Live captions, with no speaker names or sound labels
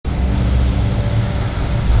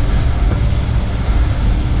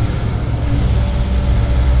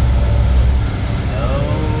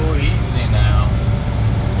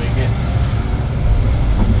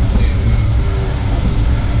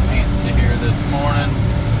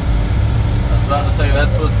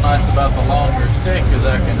about the longer stick because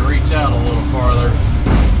I can reach out a little farther.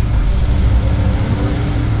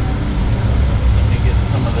 Let me get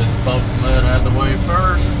some of this bulk mud out of the way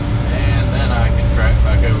first, and then I can track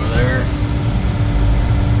back over there.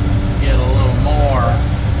 Get a little more.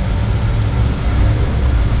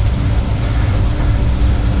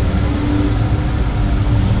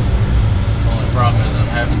 Only problem is I'm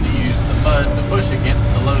having to use the mud to push against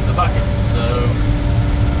to load the bucket. So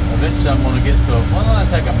eventually I'm going to get to why don't I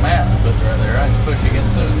take a mat and put right there? I can push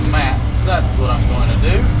against those mats. That's what I'm going to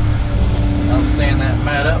do. I'll stand that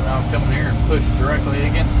mat up and I'll come in here and push directly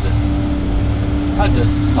against it. I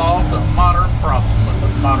just solved a modern problem with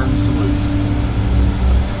a modern solution.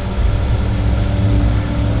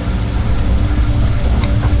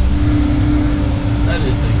 That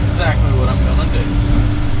is exactly what I'm going to do.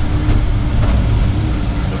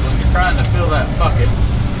 So when you're trying to fill that bucket,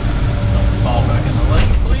 don't fall back in the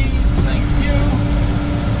lake, please. Thank you.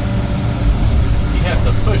 You have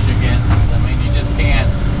to push against. I mean, you just can't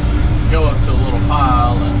go up to a little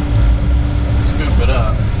pile and scoop it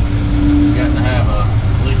up. You got to have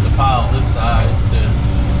at least a pile this size to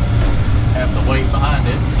have the weight behind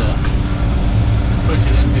it to push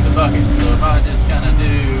it into the bucket. So if I just kind of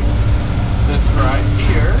do this right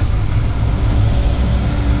here,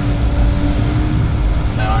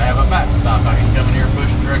 now I have a backstop. I can come in here and push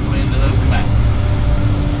directly into those mats.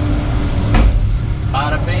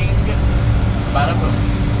 Bada bing, bada boom.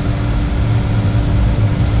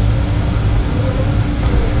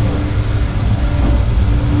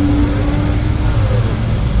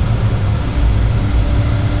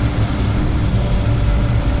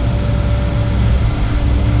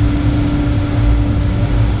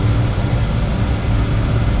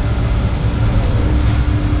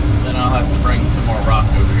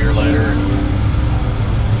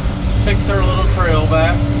 Fix our little trail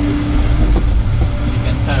back. You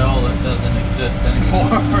can tell it doesn't exist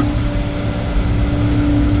anymore.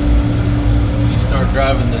 You start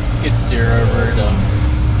driving the skid steer over it a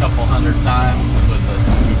couple hundred times with a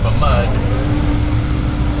scoop of mud,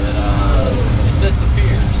 it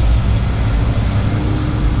disappears.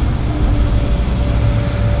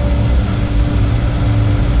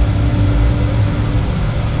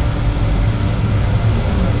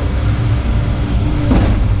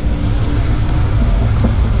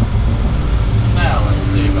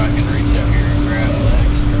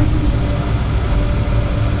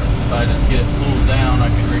 I just get it pulled down, I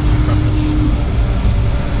can reach it from the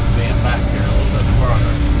being back here a little bit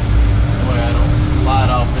farther. That way I don't slide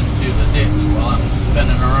off into the ditch while I'm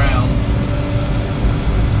spinning around.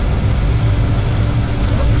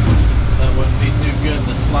 That wouldn't be too good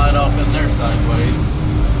to slide off in there sideways.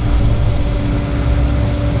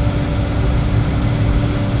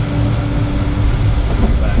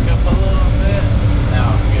 Back up a little bit. Now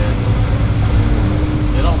I'm good.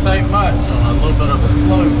 It don't take much on a little bit of a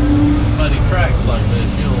slope. Muddy tracks like this,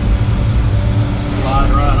 you'll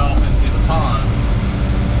slide right off into the pond.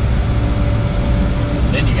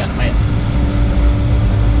 Then you got a mess.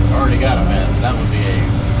 Already got a mess. That would be a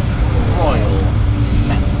royal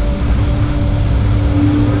mess.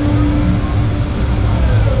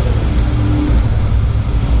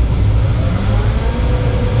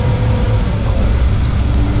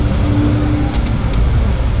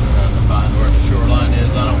 Trying to find where the shoreline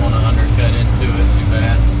is. I don't want to undercut into it too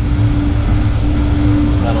bad.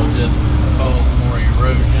 That'll just cause more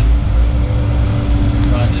erosion.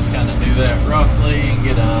 So I just kind of do that roughly and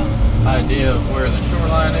get an idea of where the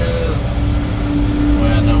shoreline is. That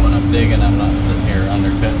way I know when I'm digging I'm not sitting here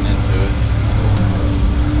undercutting into it.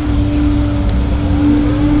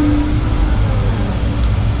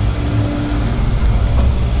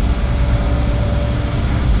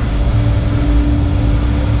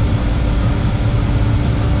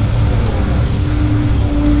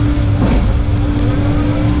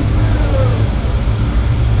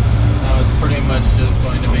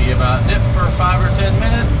 Dip for 5 or 10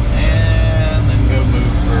 minutes and then go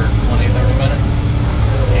move for 20-30 minutes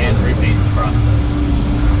and repeat the process.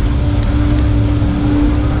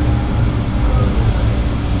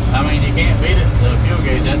 I mean, you can't beat it. The fuel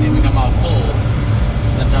gauge hasn't even come off full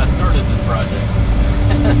since I started this project.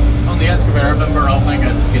 On the excavator, I've been burning all thing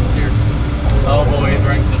I just get steered. Oh boy, it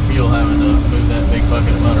drank some fuel having to move that big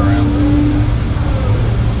bucket of mud around.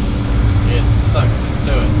 It sucks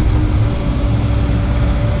into it.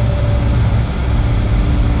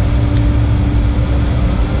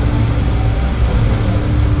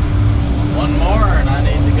 One more and I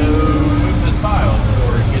need to go move this pile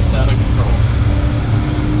before it gets out of control.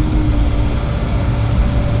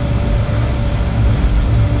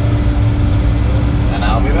 And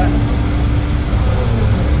I'll be back.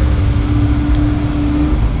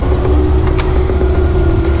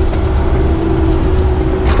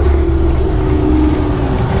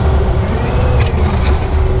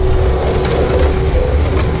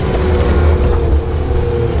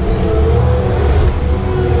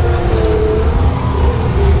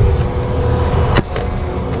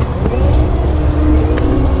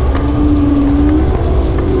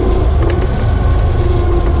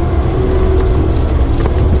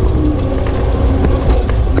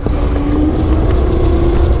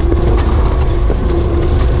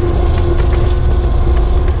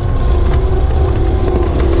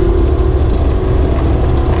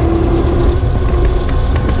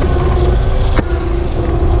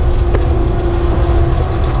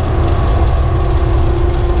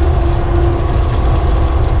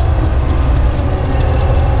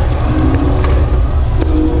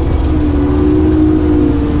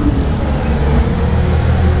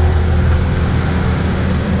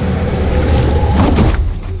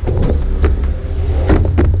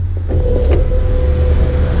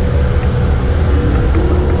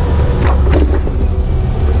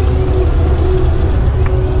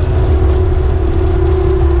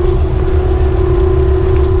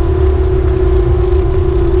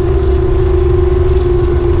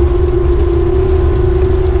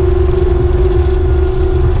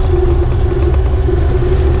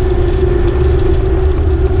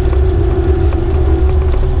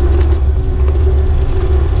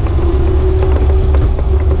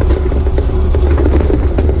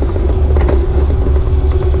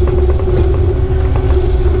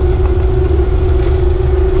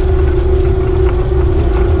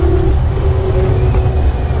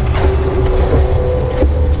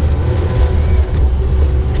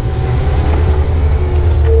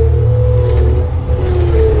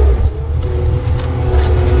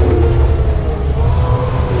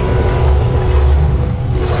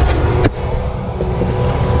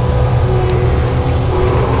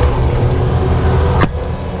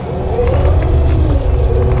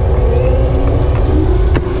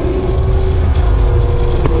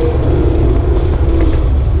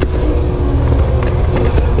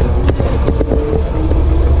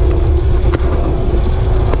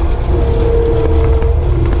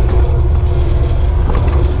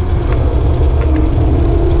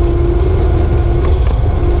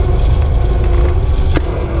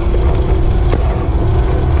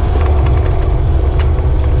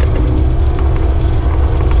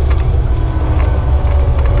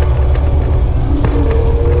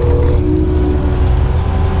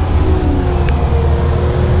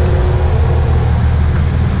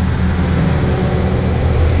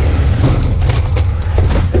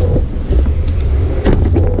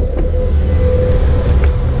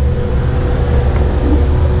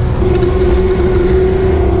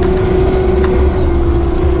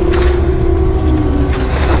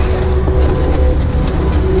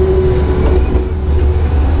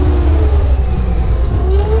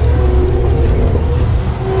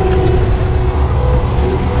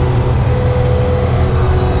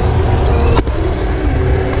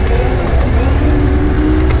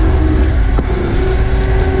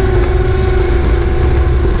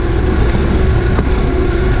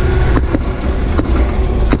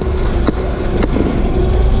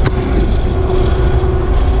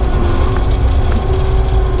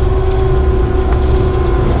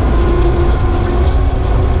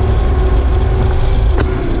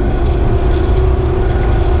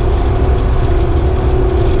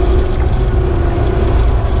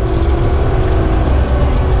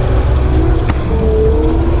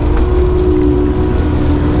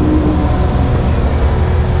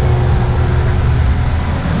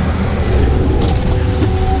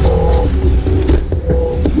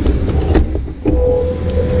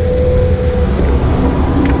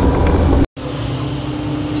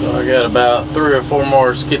 about 3 or 4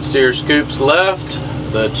 more skid steer scoops left.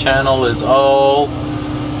 The channel is all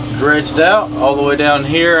dredged out all the way down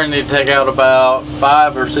here. I need to take out about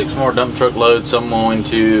 5 or 6 more dump truck loads. So I'm going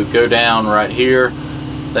to go down right here.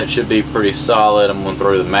 That should be pretty solid. I'm going to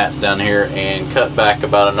throw the mats down here and cut back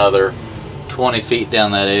about another 20 feet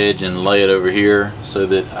down that edge and lay it over here so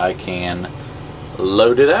that I can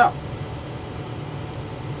load it out.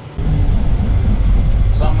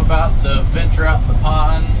 So I'm about to venture out the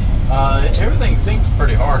pond. Everything seems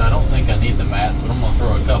pretty hard. I don't think I need the mats, but I'm going to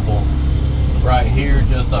throw a couple right here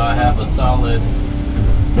just so I have a solid,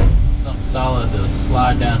 something solid to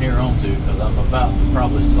slide down here onto, because I'm about to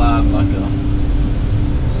probably slide like a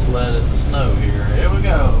sled in the snow here. Here we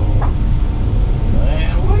go.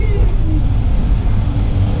 And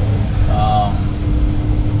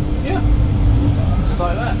yeah, just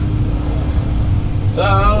like that. So I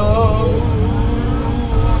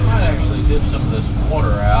might actually dip some of this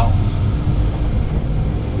water out,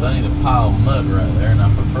 because I need a pile of mud right there, and I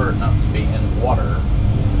prefer it not to be in water.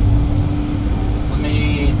 Let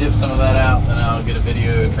me dip some of that out, then I'll get a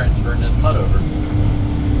video transferring this mud over.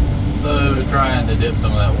 So trying to dip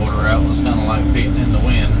some of that water out was kind of like beating in the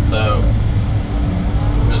wind, so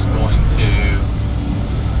I'm just going to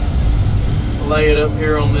lay it up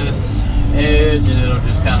here on this edge, and it'll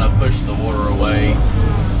just kind of push the water away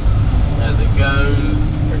as it goes.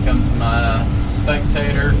 Here comes my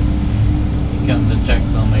spectator. He comes and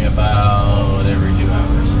checks on me about every 2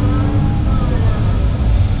 hours.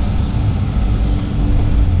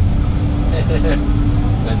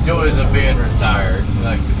 The joys of being retired. He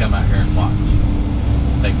likes to come out here and watch.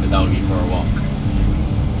 Take the doggy for a walk.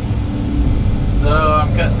 So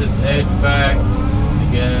I'm cutting this edge back to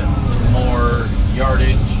get some more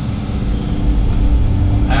yardage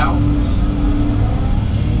out.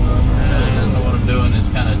 And what I'm doing is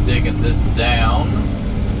kind of digging this down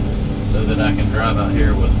so that I can drive out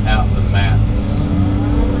here without the mats.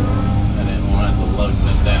 I didn't want to have to lug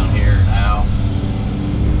them down here and out.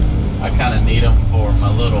 I kind of need them for my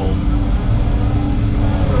little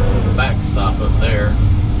backstop up there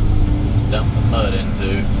to dump the mud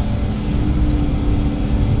into.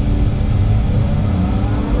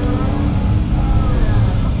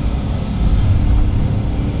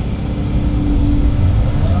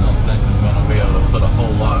 Just don't think I'm going to be able to put a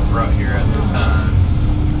whole lot right here at the time.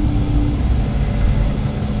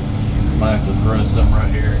 Might have to throw some right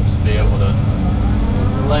here and just be able to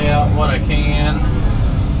lay out what I can.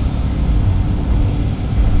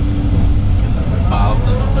 Piles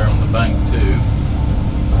up there on the bank too.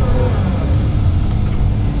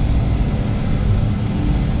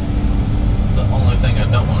 The only thing I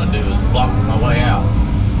don't want to do is block my way out.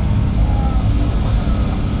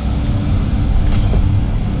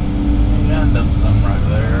 And dump some right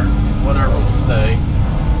there. Whatever will stay.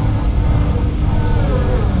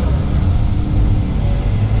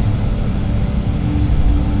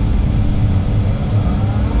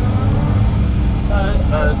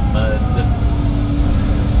 Mud.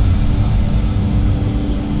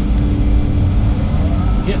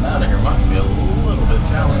 Getting out of here might be a little bit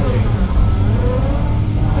challenging.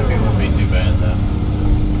 Maybe it won't be too bad though.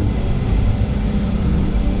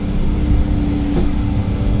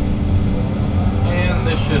 And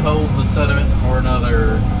this should hold the sediment for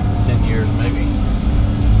another 10 years maybe.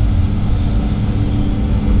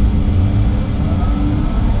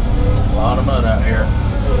 A lot of mud out here.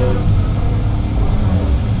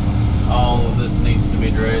 All of this needs to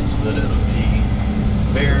be dredged, but it'll be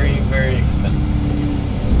very, very expensive.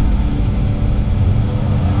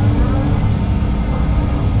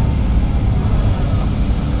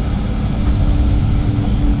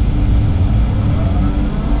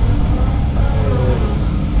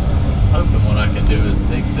 Do is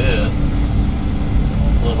dig this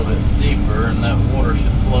a little bit deeper, and that water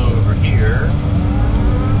should flow over here.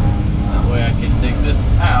 That way I can dig this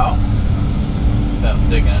out without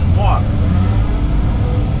digging in water.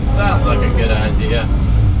 Sounds like a good idea. I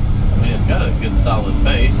mean, it's got a good solid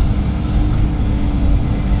base.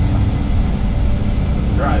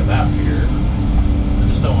 Drive out here. I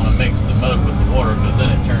just don't want to mix the mud with the water, because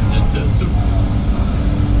then it turns into a soup.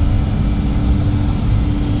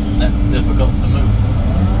 That's difficult to move.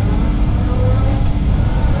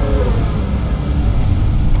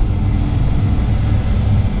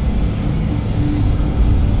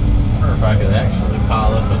 I wonder if I could actually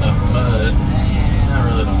pile up enough mud. I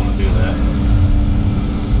really don't want to do that.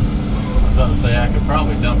 I was about to say I could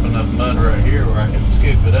probably dump enough mud right here where I could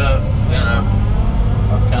scoop it up. Then I've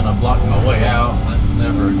kind of blocked my way out. That's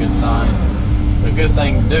never a good sign. A good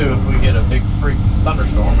thing to do if we get a big freak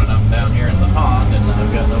thunderstorm and I'm down here in the pond and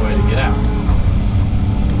I've got no way to get out.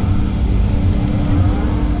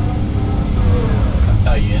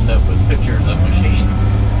 how you end up with pictures of machines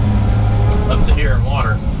up to here in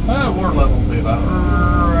water. Water level will be about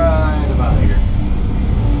right about here.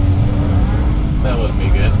 That would be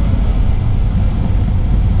good.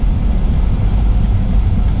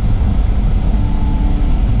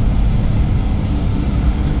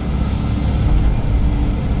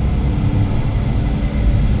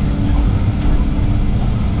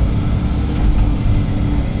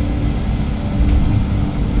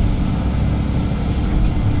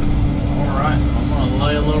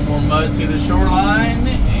 Mud to the shoreline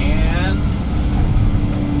and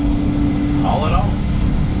haul it off.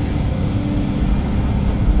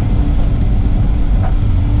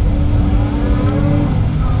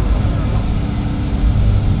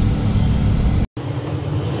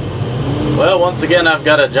 Well, once again, I've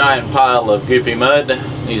got a giant pile of goopy mud.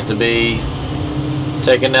 Needs to be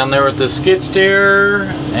taken down there with the skid steer,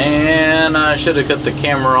 and I should have cut the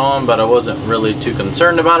camera on, but I wasn't really too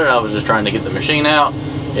concerned about it. I was just trying to get the machine out.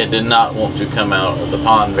 It did not want to come out of the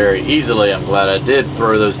pond very easily. I'm glad I did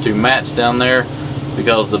throw those two mats down there,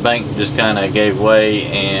 because the bank just kind of gave way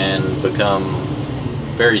and become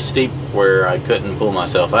very steep where I couldn't pull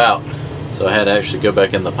myself out. So I had to actually go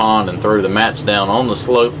back in the pond and throw the mats down on the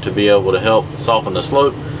slope to be able to help soften the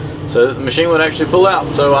slope so that the machine would actually pull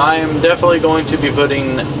out. So I am definitely going to be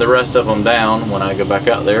putting the rest of them down when I go back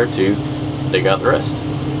out there to dig out the rest.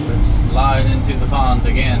 Let's slide into the pond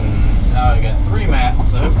again. Now I got 3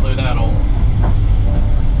 mats, so hopefully that'll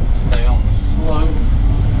stay on the slope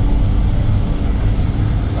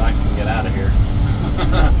so I can get out of here.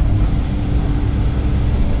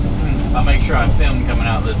 I'll make sure I filmed coming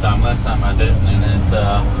out this time. Last time I didn't, and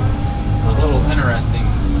it was a little interesting.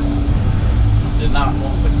 Did not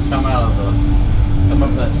want to come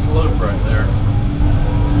up that slope right there.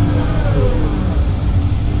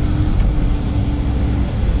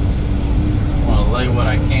 Lay what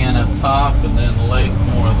I can up top and then lay some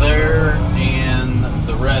more there and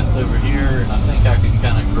the rest over here, and I think I can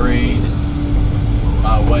kind of grade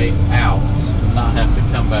my way out and not have to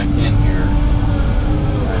come back in here,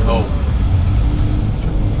 I hope.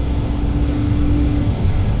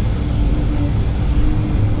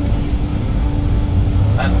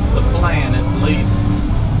 That's the plan, at least.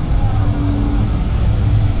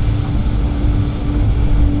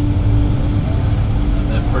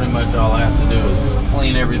 Pretty much all I have to do is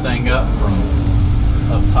clean everything up from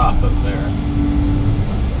up top up there.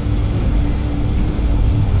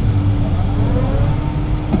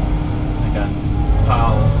 I think I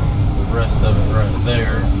pile the rest of it right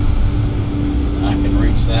there. I can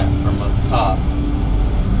reach that from up top.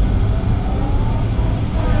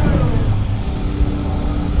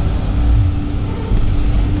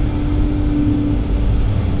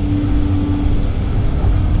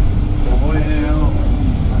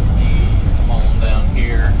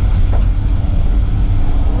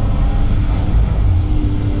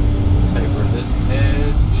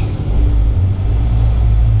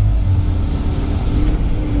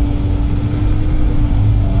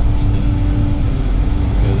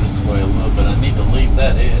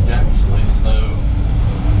 That edge actually, so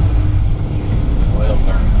well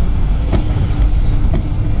done.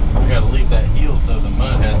 I gotta leave that heel so the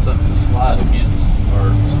mud has something to slide against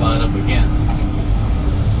or slide up against.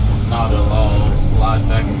 Not it'll all slide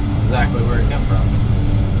back exactly where it came from.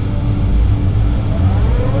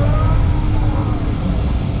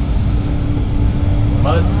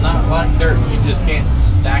 Mud's not like dirt, you just can't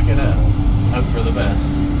stack it up. Hope for the best.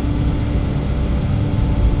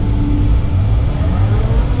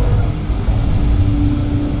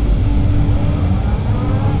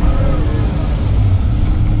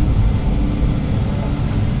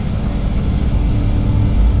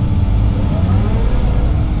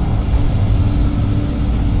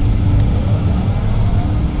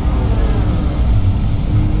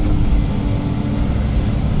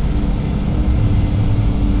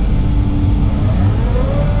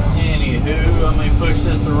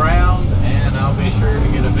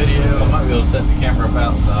 Set the camera up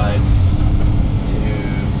outside to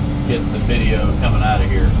get the video coming out of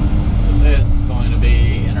here. It's going to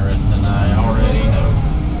be interesting, I already know.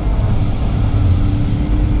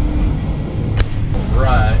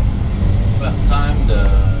 Right, it's about time to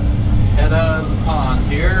head out of the pond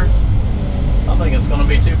here. I don't think it's going to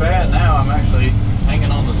be too bad now. I'm actually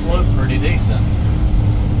hanging on the slope pretty decent.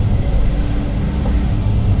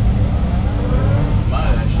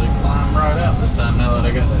 Might actually climb right out this time now that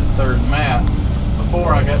I got that 3rd mat.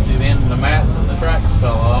 Before I got to the end of the mats and the tracks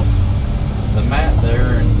fell off the mat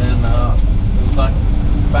there, and then it was like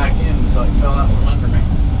back in, it's like fell out from under me.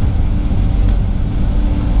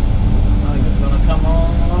 I think it's going to come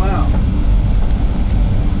all out.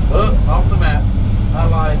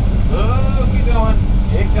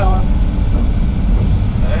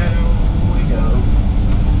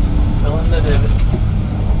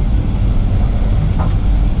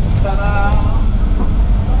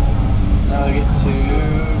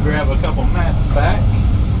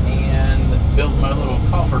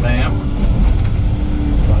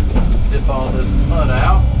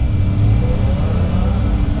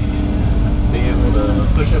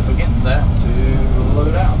 push up against that to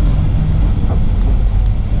load out.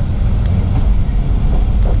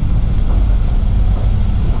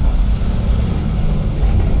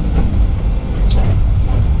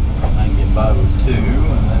 I can get by with two,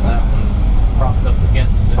 and then that one propped up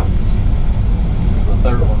against it. Because the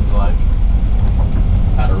third one's like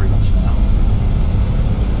out of reach now.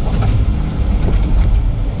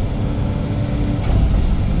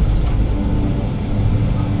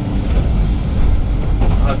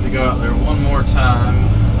 I'll have to go out there one more time.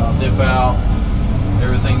 I'll dip out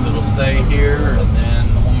everything that'll stay here, and then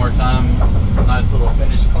one more time, a nice little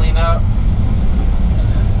finish cleanup, and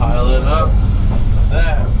then pile it up.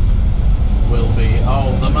 That will be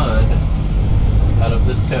all the mud out of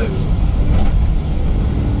this coat.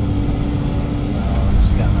 Now I'm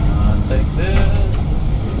just gonna take this,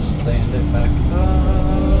 stand it back up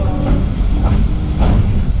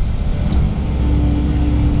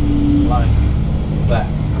like that.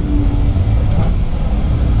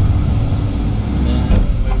 And then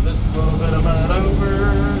move this little bit of mud over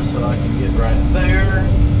so I can get right there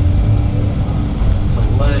to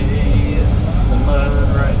lay the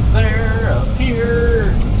mud right there, up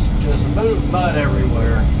here. Just move mud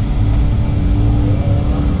everywhere.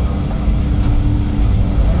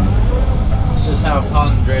 It's just how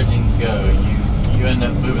pond dredgings go. You end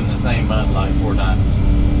up moving the same mud like 4 times.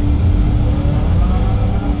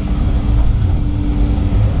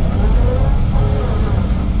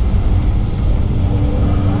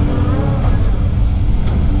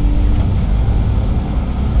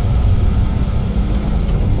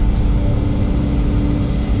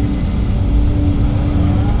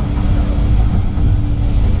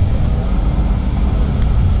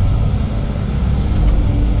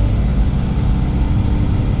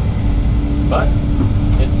 But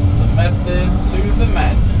it's the method to the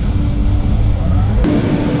madness.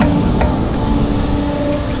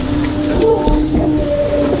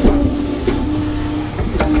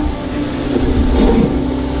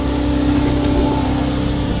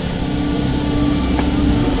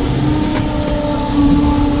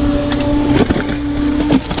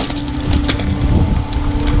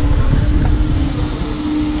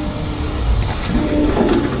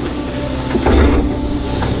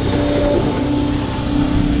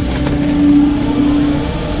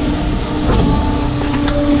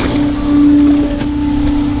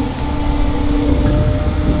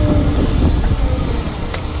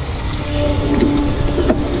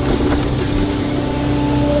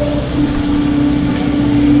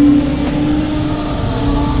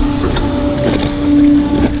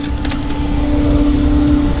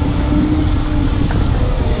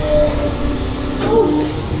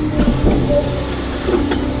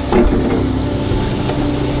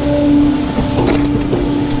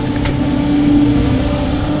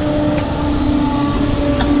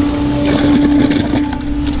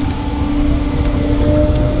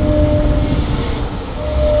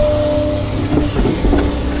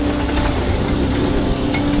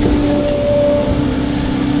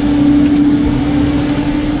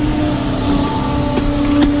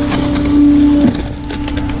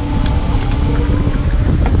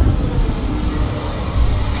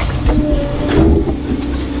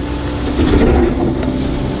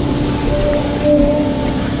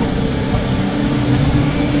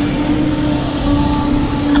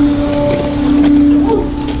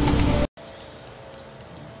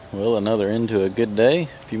 Well, another end to a good day.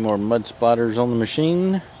 A few more mud splatters on the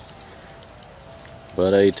machine,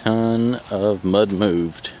 but a ton of mud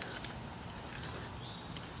moved.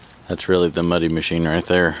 That's really the muddy machine right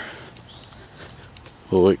there.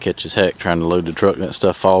 Oh, it catches heck trying to load the truck. That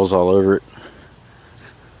stuff falls all over it.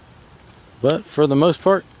 But for the most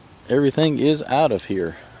part, everything is out of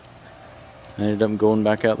here. I ended up going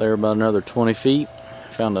back out there about another 20 feet.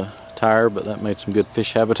 Found a tire, but that made some good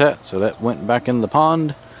fish habitat, so that went back in the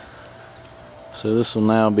pond. So this will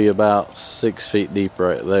now be about 6 feet deep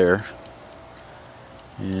right there.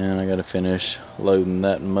 And I gotta finish loading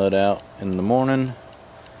that mud out in the morning.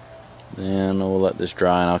 Then we'll let this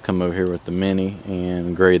dry, and I'll come over here with the mini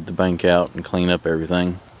and grade the bank out and clean up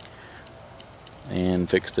everything and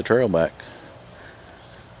fix the trail back.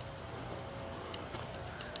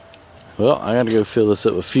 Well, I gotta go fill this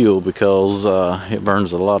up with fuel because it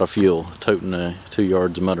burns a lot of fuel toting 2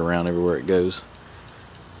 yards of mud around everywhere it goes.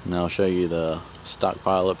 And I'll show you the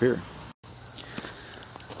stockpile up here.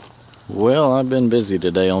 Well, I've been busy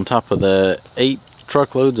today. On top of the 8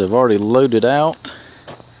 truckloads I've already loaded out,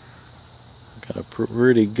 got a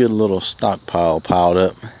pretty good little stockpile piled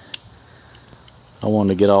up. I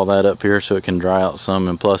wanted to get all that up here so it can dry out some,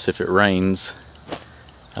 and plus if it rains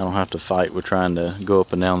I don't have to fight with trying to go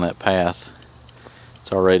up and down that path. It's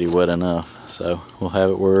It's already wet enough, so we'll have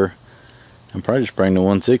it where I'm probably just bring the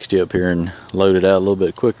 160 up here and load it out a little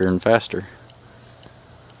bit quicker and faster.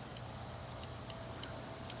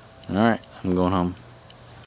 Alright, I'm going home.